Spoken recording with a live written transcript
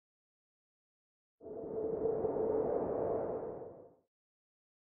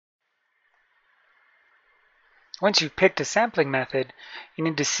Once you've picked a sampling method, you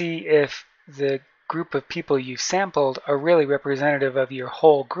need to see if the group of people you've sampled are really representative of your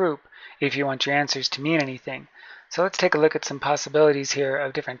whole group if you want your answers to mean anything. So let's take a look at some possibilities here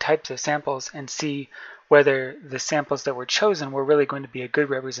of different types of samples and see whether the samples that were chosen were really going to be a good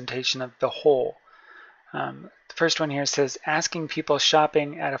representation of the whole. The first one here says asking people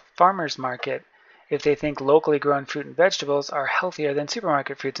shopping at a farmer's market if they think locally grown fruit and vegetables are healthier than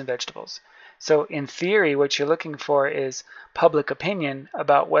supermarket fruits and vegetables. So in theory, what you're looking for is public opinion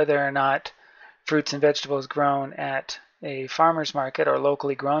about whether or not fruits and vegetables grown at a farmer's market or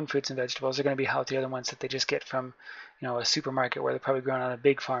locally grown fruits and vegetables are going to be healthier than ones that they just get from a supermarket where they're probably grown on a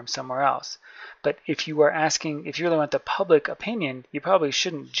big farm somewhere else. But if you really want the public opinion, you probably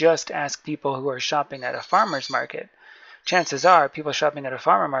shouldn't just ask people who are shopping at a farmer's market. Chances are people shopping at a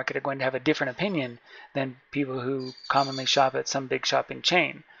farmer market are going to have a different opinion than people who commonly shop at some big shopping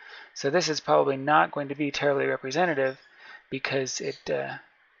chain. So this is probably not going to be terribly representative because it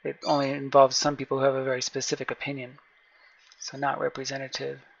only involves some people who have a very specific opinion. So not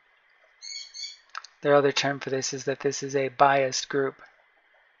representative. Their other term for this is that this is a biased group.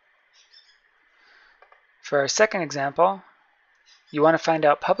 For our second example, you want to find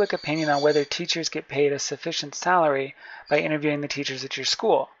out public opinion on whether teachers get paid a sufficient salary by interviewing the teachers at your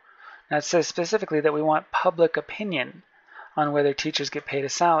school. Now it says specifically that we want public opinion on whether teachers get paid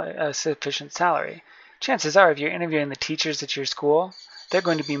a sufficient salary. Chances are if you're interviewing the teachers at your school, they're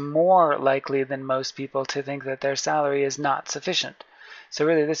going to be more likely than most people to think that their salary is not sufficient. So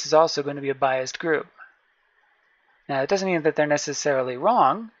really this is also going to be a biased group. Now it doesn't mean that they're necessarily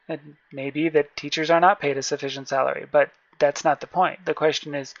wrong. It may be that teachers are not paid a sufficient salary, but that's not the point. The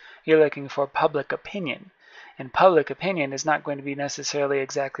question is you're looking for public opinion. And public opinion is not going to be necessarily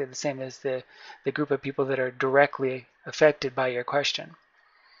exactly the same as the group of people that are directly affected by your question.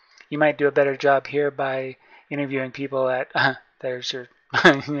 You might do a better job here by interviewing people at, there's your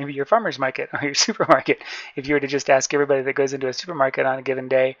maybe your farmer's market or your supermarket. If you were to just ask everybody that goes into a supermarket on a given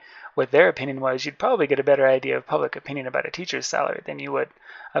day what their opinion was, you'd probably get a better idea of public opinion about a teacher's salary than you would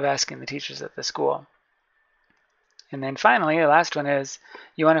of asking the teachers at the school. And then finally, the last one is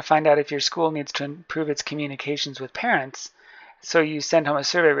you want to find out if your school needs to improve its communications with parents, so you send home a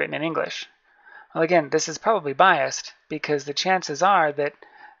survey written in English. Well, again, this is probably biased because the chances are that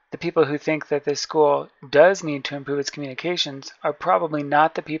the people who think that this school does need to improve its communications are probably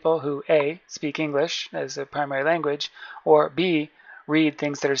not the people who A, speak English as a primary language, or B, read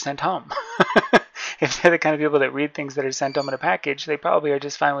things that are sent home. If they're the kind of people that read things that are sent home in a package, they probably are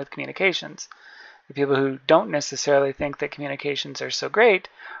just fine with communications. The people who don't necessarily think that communications are so great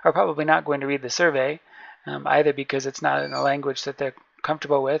are probably not going to read the survey, either because it's not in a language that they're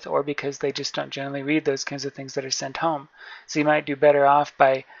comfortable with or because they just don't generally read those kinds of things that are sent home. So you might do better off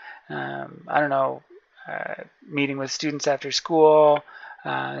by meeting with students after school,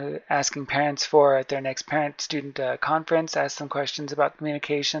 asking parents at their next parent-student conference, ask them questions about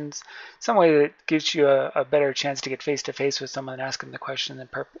communications, some way that gives you a better chance to get face-to-face with someone and ask them the question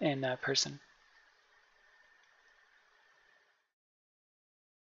in person.